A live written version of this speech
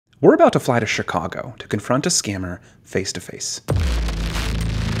We're about to fly to Chicago to confront a scammer face to face.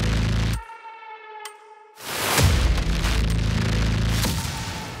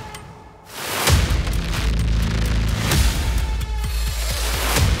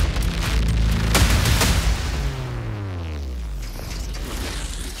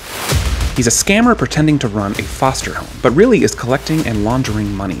 He's a scammer pretending to run a foster home, but really is collecting and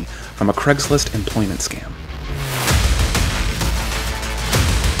laundering money from a Craigslist employment scam.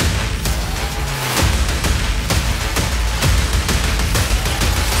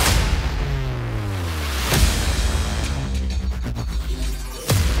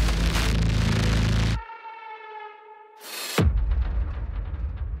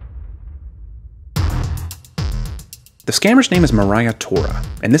 The scammer's name is Mariah Tora,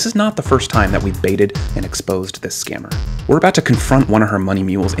 and this is not the first time that we've baited and exposed this scammer. We're about to confront one of her money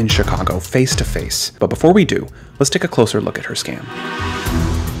mules in Chicago face to face, but before we do, let's take a closer look at her scam.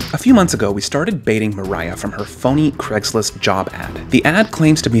 A few months ago, we started baiting Mariah from her phony Craigslist job ad. The ad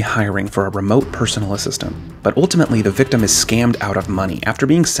claims to be hiring for a remote personal assistant, but ultimately the victim is scammed out of money after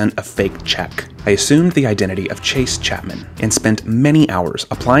being sent a fake check. I assumed the identity of Chase Chapman and spent many hours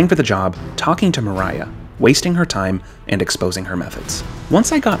applying for the job, talking to Mariah, wasting her time, and exposing her methods.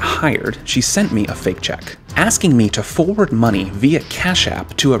 Once I got hired, she sent me a fake check, asking me to forward money via Cash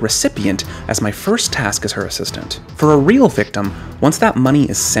App to a recipient as my first task as her assistant. For a real victim, once that money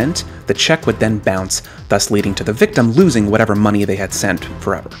is sent, the check would then bounce, thus leading to the victim losing whatever money they had sent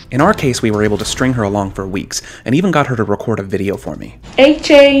forever. In our case, we were able to string her along for weeks, and even got her to record a video for me. Hey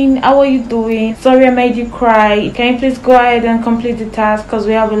Jane, how are you doing? Sorry I made you cry. Can you please go ahead and complete the task because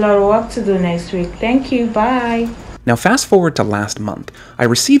we have a lot of work to do next week. Thank you, bye. Now fast forward to last month, I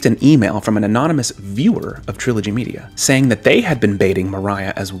received an email from an anonymous viewer of Trilogy Media saying that they had been baiting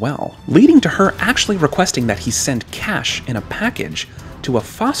Mariah as well, leading to her actually requesting that he send cash in a package to a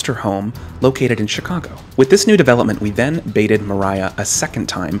foster home located in Chicago. With this new development, we then baited Mariah a second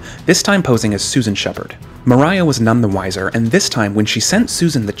time, this time posing as Susan Shepard. Mariah was none the wiser, and this time when she sent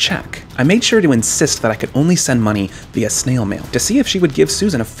Susan the check, I made sure to insist that I could only send money via snail mail to see if she would give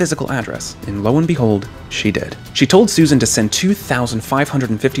Susan a physical address, and lo and behold, she did. She told Susan to send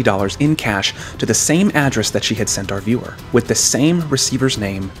 $2,550 in cash to the same address that she had sent our viewer, with the same receiver's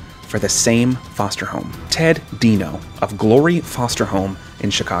name for the same foster home, Ted Dino of Glory Foster Home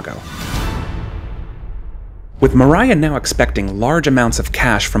in Chicago. With Mariah now expecting large amounts of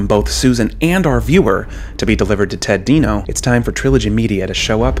cash from both Susan and our viewer to be delivered to Ted Dino, it's time for Trilogy Media to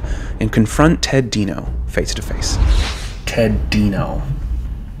show up and confront Ted Dino face to face. Ted Dino.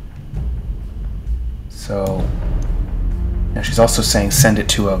 So, now she's also saying send it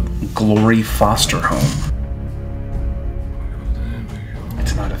to a Glory Foster Home.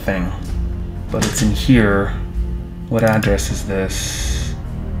 It's not a thing, but it's in here. What address is this?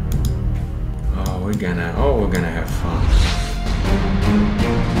 We're gonna have fun.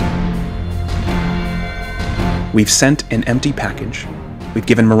 We've sent an empty package, we've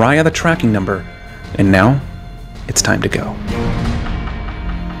given Mariah the tracking number, and now it's time to go.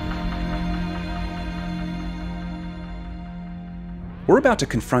 We're about to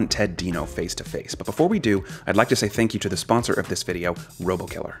confront Ted Dino face to face, but before we do, I'd like to say thank you to the sponsor of this video,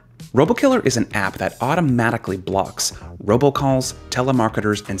 RoboKiller. RoboKiller is an app that automatically blocks robocalls,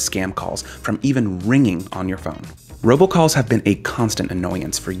 telemarketers, and scam calls from even ringing on your phone. Robocalls have been a constant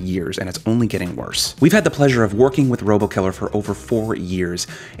annoyance for years, and it's only getting worse. We've had the pleasure of working with RoboKiller for over 4 years,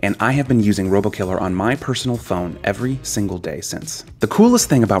 and I have been using RoboKiller on my personal phone every single day since. The coolest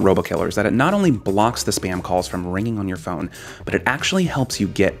thing about RoboKiller is that it not only blocks the spam calls from ringing on your phone, but it actually helps you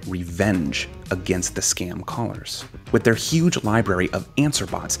get revenge against the scam callers. With their huge library of answer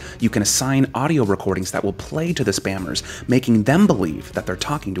bots, you can assign audio recordings that will play to the spammers, making them believe that they're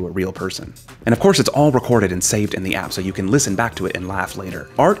talking to a real person. And of course, it's all recorded and saved in the app, so you can listen back to it and laugh later.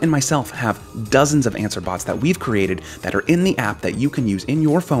 Art and myself have dozens of answer bots that we've created that are in the app that you can use in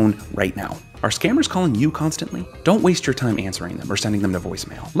your phone right now. Are scammers calling you constantly? Don't waste your time answering them or sending them to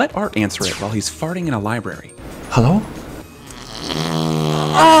voicemail. Let Art answer it while he's farting in a library. Hello?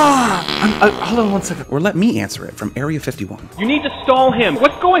 Hold on 1 second. Or let me answer it from Area 51. You need to stall him.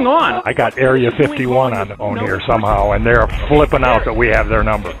 What's going on? I got Area 51 on the phone here somehow, and they're flipping out that we have their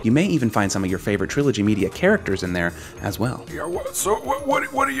number. You may even find some of your favorite Trilogy Media characters in there as well. Yeah,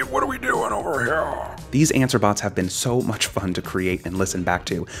 what are we doing over here? These answer bots have been so much fun to create and listen back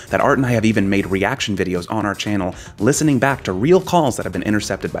to that Art and I have even made reaction videos on our channel listening back to real calls that have been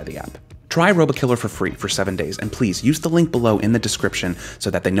intercepted by the app. Try RoboKiller for free for 7 days, and please use the link below in the description so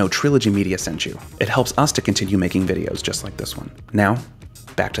that they know Trilogy Media sent you. It helps us to continue making videos just like this one. Now,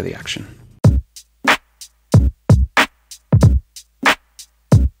 back to the action.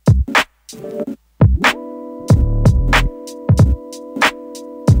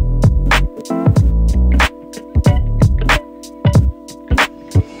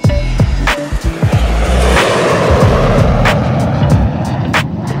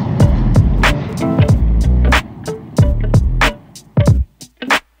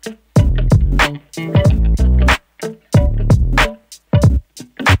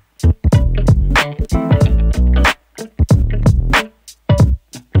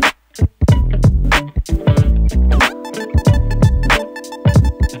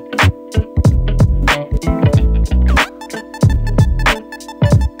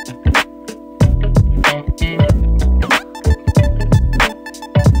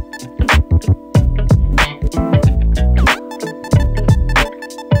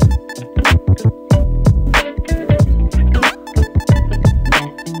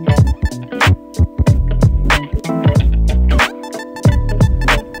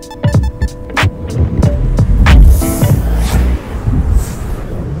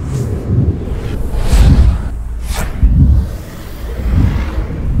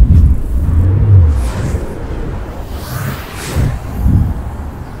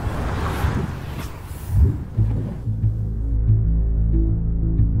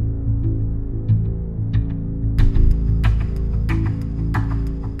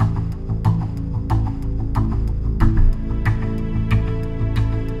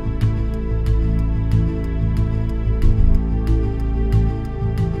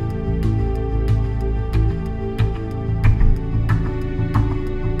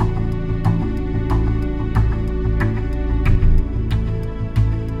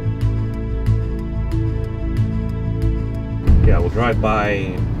 Yeah, we'll drive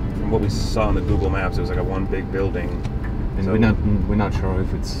by. From what we saw on the Google Maps, it was like a one big building. And so we're not sure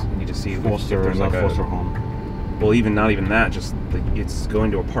if it's we need to see foster if there's or like not a foster home. Well, even not even that. Just it's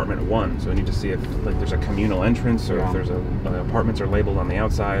going to apartment 1, so we need to see if like there's a communal entrance or if there's apartments are labeled on the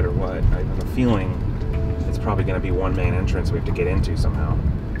outside or what. I have a feeling it's probably going to be one main entrance we have to get into somehow.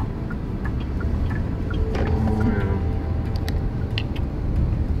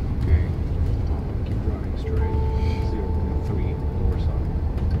 Okay. Keep driving straight. 0.3 north side.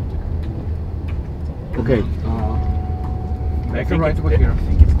 Okay. Make a right over here. I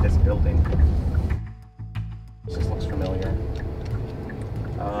think it's this building. This looks familiar.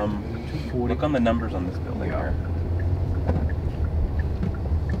 Look on the numbers on this building here.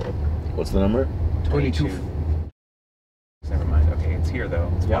 What's the number? 22. Never mind. Okay, it's here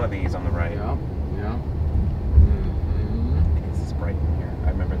though. It's one of these on the right. Yeah. Yeah. I think this is Brighton here. I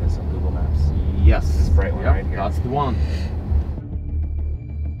remember this on Google Maps. Yes. This is bright one right here. That's the one.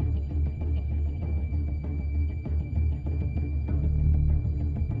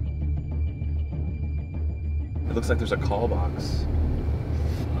 It looks like there's a call box.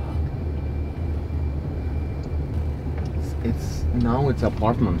 It's now it's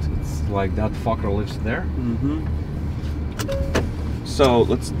apartment. It's like that fucker lives there. Mm-hmm. So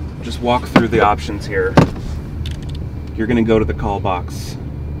let's just walk through the options here. You're gonna go to the call box.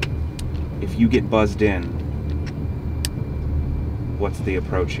 If you get buzzed in, what's the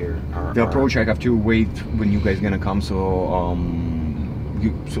approach here? The approach, I have to wait when you guys gonna come. So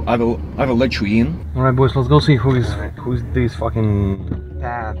so I will let you in. All right, boys, let's go see who's this fucking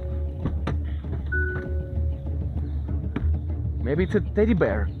dad. Maybe it's a teddy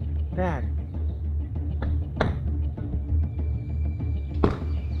bear. Dad.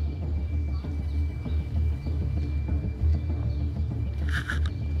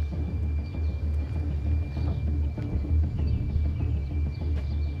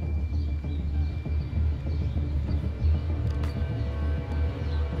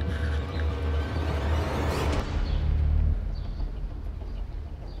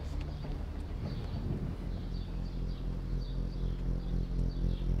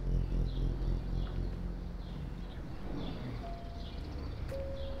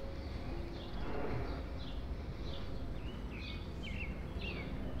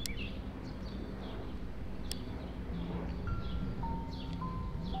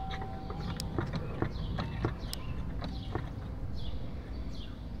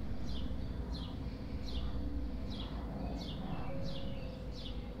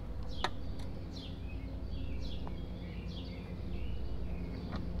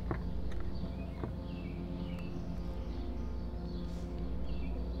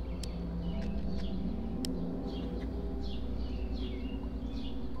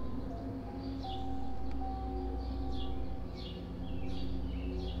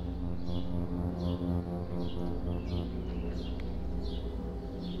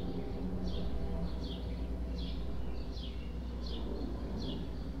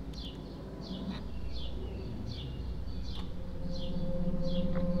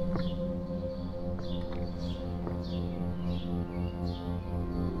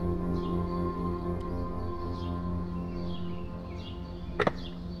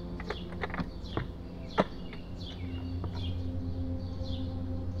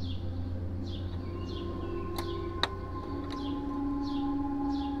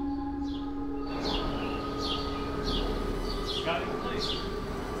 Scouting the place.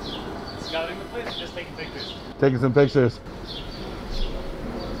 Scouting the place and just taking pictures. Taking some pictures.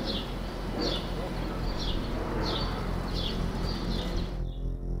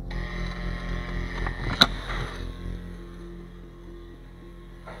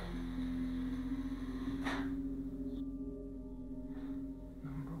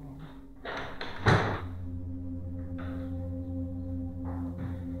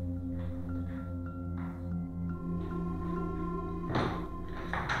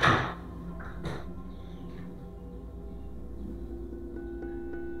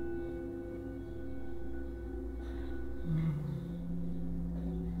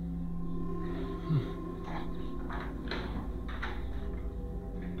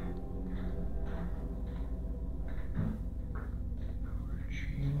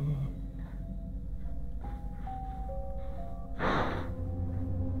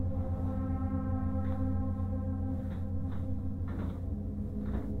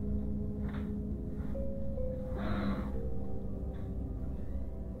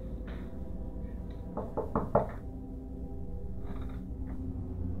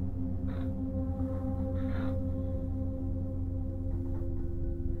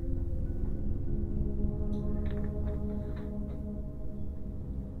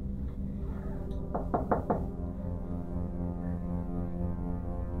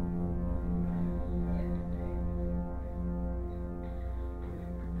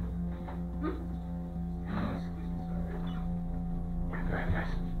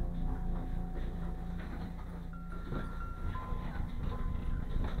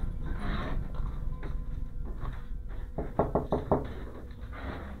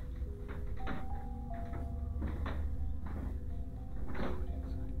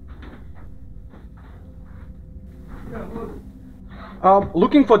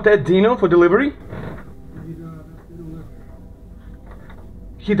 Looking for Ted Dino for delivery.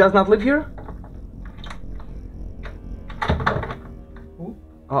 He does not live here? Who?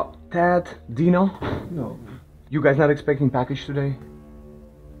 Ted Dino. No. You guys not expecting package today?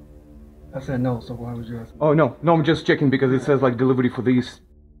 I said no, so why would you ask me? Oh no, I'm just checking because it says like delivery for these.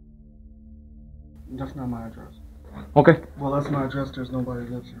 That's not my address. Okay. Well, that's my address. There's nobody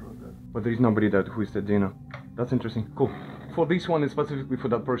lives here with that. But there is nobody that who is Ted Dino. That's interesting. Cool. For this one, it's specifically for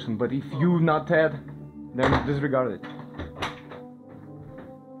that person. But if you not Ted, then disregard it.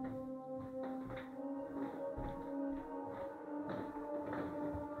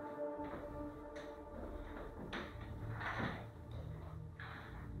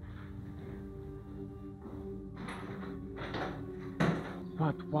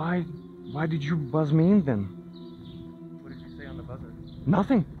 But why did you buzz me in then? What did you say on the buzzer?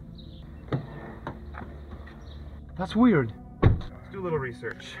 Nothing. That's weird. Let's do a little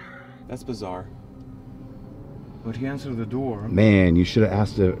research. That's bizarre. But he answered the door. Man, you should have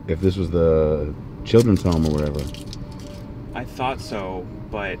asked if this was the children's home or whatever. I thought so,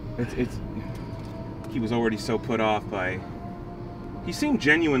 but It's he was already so put off by... He seemed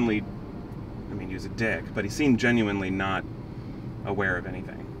genuinely... I mean, he was a dick, but he seemed genuinely not aware of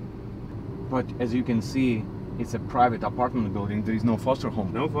anything. But as you can see, it's a private apartment building. There is no foster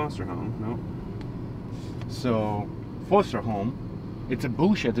home. No foster home, no. So, foster home, it's a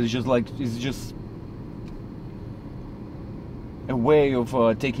bullshit. It's just a way of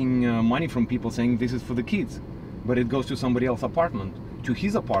taking money from people, saying this is for the kids, but it goes to somebody else's apartment, to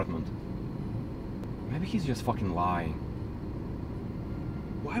his apartment. Maybe he's just fucking lying.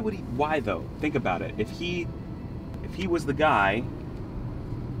 Why would he? Why though? Think about it. If he was the guy,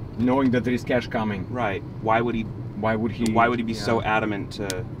 Knowing that there is cash coming, right? Why would he? why would he? Why would he be so adamant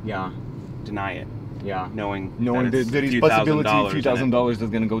to Yeah, deny it? yeah. Knowing Knowing that that there it's is a few possibility $1,000 $3,000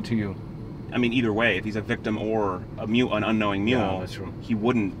 that's gonna go to you. I mean, either way, if he's a victim or an unknowing mule, Yeah, that's true. he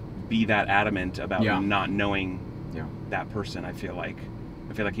wouldn't be that adamant about Yeah. not knowing Yeah. that person. I feel like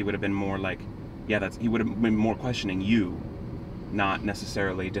he would have been more like, yeah, he would have been more questioning you, not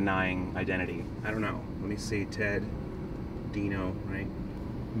necessarily denying identity. I don't know. Let me see, Ted Dino, right?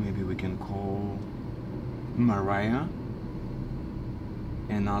 Maybe we can call Mariah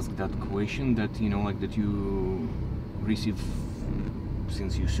and ask that question that, you know, like that you receive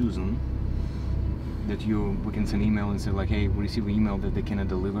since you Susan, that we can send email and say like, hey, we receive an email that they cannot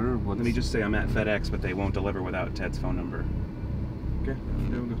deliver. Let me just say I'm at FedEx, but they won't deliver without Ted's phone number. Okay,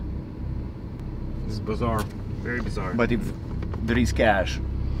 there we go. This is bizarre. Very bizarre. But if there is cash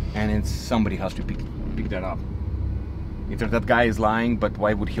and somebody has to pick that up. Either that guy is lying, but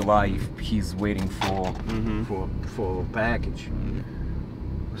why would he lie if he's waiting for for package?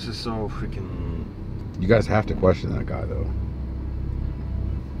 This is so freaking. You guys have to question that guy though.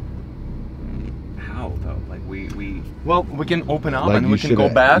 How though? Like we Well, we can open up Like and you we can go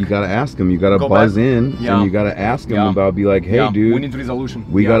back. You gotta ask him. You gotta Go buzz back. in, Yeah. and you gotta ask him Yeah. about. Be like, hey, Yeah, dude, we need resolution.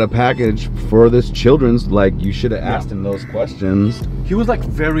 we Yeah. got a package for this children's. Like, you should have asked him those questions. He was like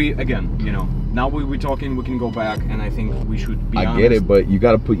very, again, you know. Now we're talking. We can go back, and I think we should be. I get it, but you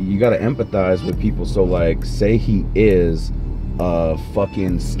gotta empathize with people. So like, say he is a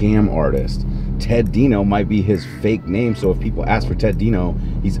fucking scam artist. Ted Dino might be his fake name, so if people ask for Ted Dino,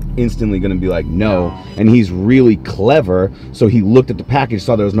 he's instantly gonna be like, no. And he's really clever, so he looked at the package,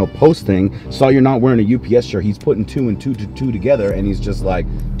 saw there was no post thing, saw you're not wearing a UPS shirt, he's putting two and two together, and he's just like,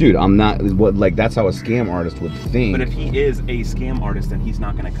 dude, I'm not, what, like, that's how a scam artist would think. But if he is a scam artist, then he's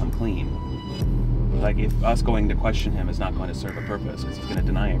not going to come clean. Like, if us going to question him is not going to serve a purpose, because he's going to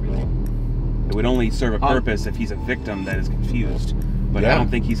deny everything. It would only serve a purpose if he's a victim that is confused. But I don't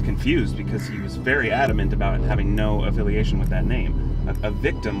think he's confused, because he was very adamant about having no affiliation with that name. A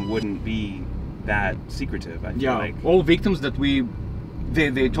victim wouldn't be that secretive, I feel like. All victims that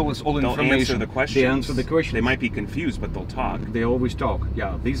they told us all They'll information. answer the questions. They answer the questions. They might be confused, but they'll talk. They always talk.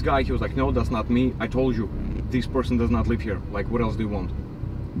 Yeah, this guy, he was like, no, that's not me. I told you, this person does not live here. Like, what else do you want?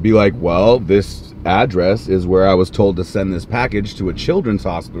 Be like, well, this address is where I was told to send this package to a children's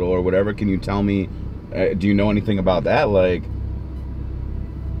hospital or whatever. Can you tell me, do you know anything about that? Like,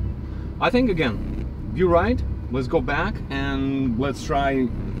 I think, again, you're right. Let's go back and let's try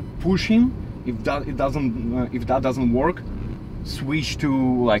pushing. If that doesn't work, switch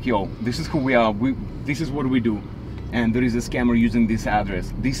to like, yo, this is who we are. This is what we do, and there is a scammer using this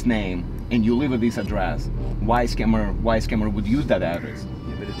address, this name, and you live at this address. Why scammer would use that address?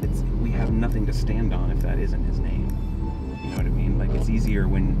 Yeah, but we have nothing to stand on if that isn't his name. You know what I mean? Like, it's easier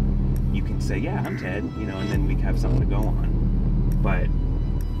when you can say, yeah, I'm Ted, you know, and then we have something to go on. But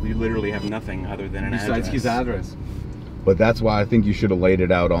we literally have nothing other than an address. Besides his address. but that's why I think you should have laid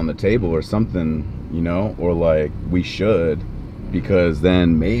it out on the table or something, you know, or like we should, because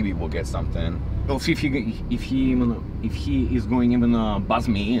then maybe we'll get something. We'll see if he is going even buzz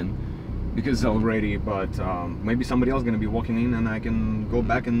me in, because already. But maybe somebody else gonna be walking in, and I can go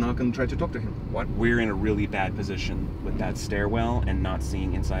back and knock and try to talk to him. What? We're in a really bad position with that stairwell and not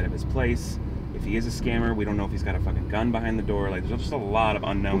seeing inside of his place. If he is a scammer, we don't know if he's got a fucking gun behind the door. Like, there's just a lot of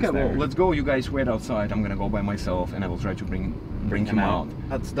unknowns Okay, there. well, let's go. You guys wait outside. I'm gonna go by myself, and I will try to bring him out.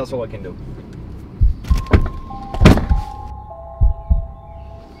 That's all I can do.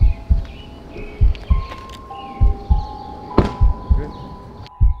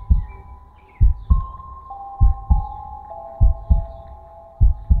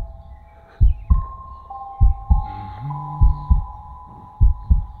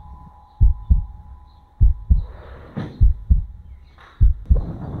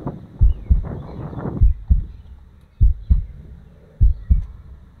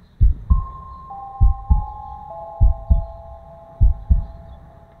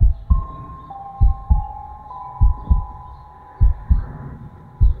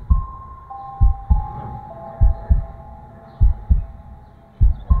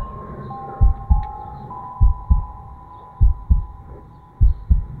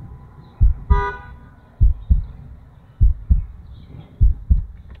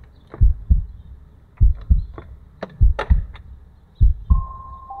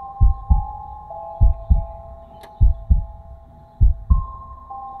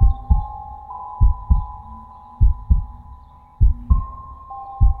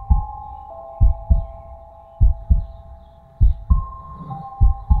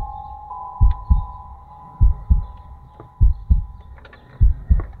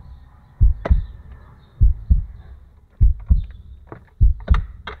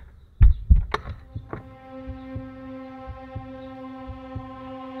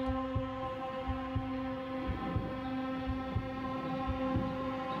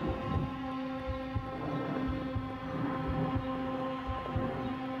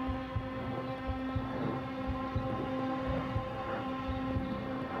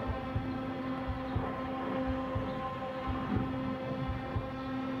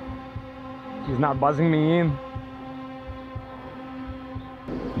 He's not buzzing me in.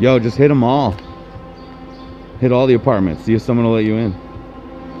 Yo, just hit them all. Hit all the apartments. See if someone will let you in.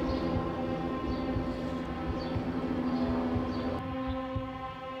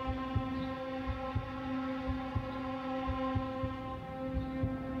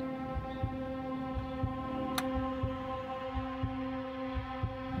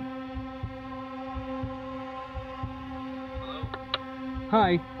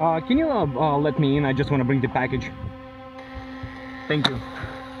 Hi, can you let me in? I just want to bring the package. Thank you.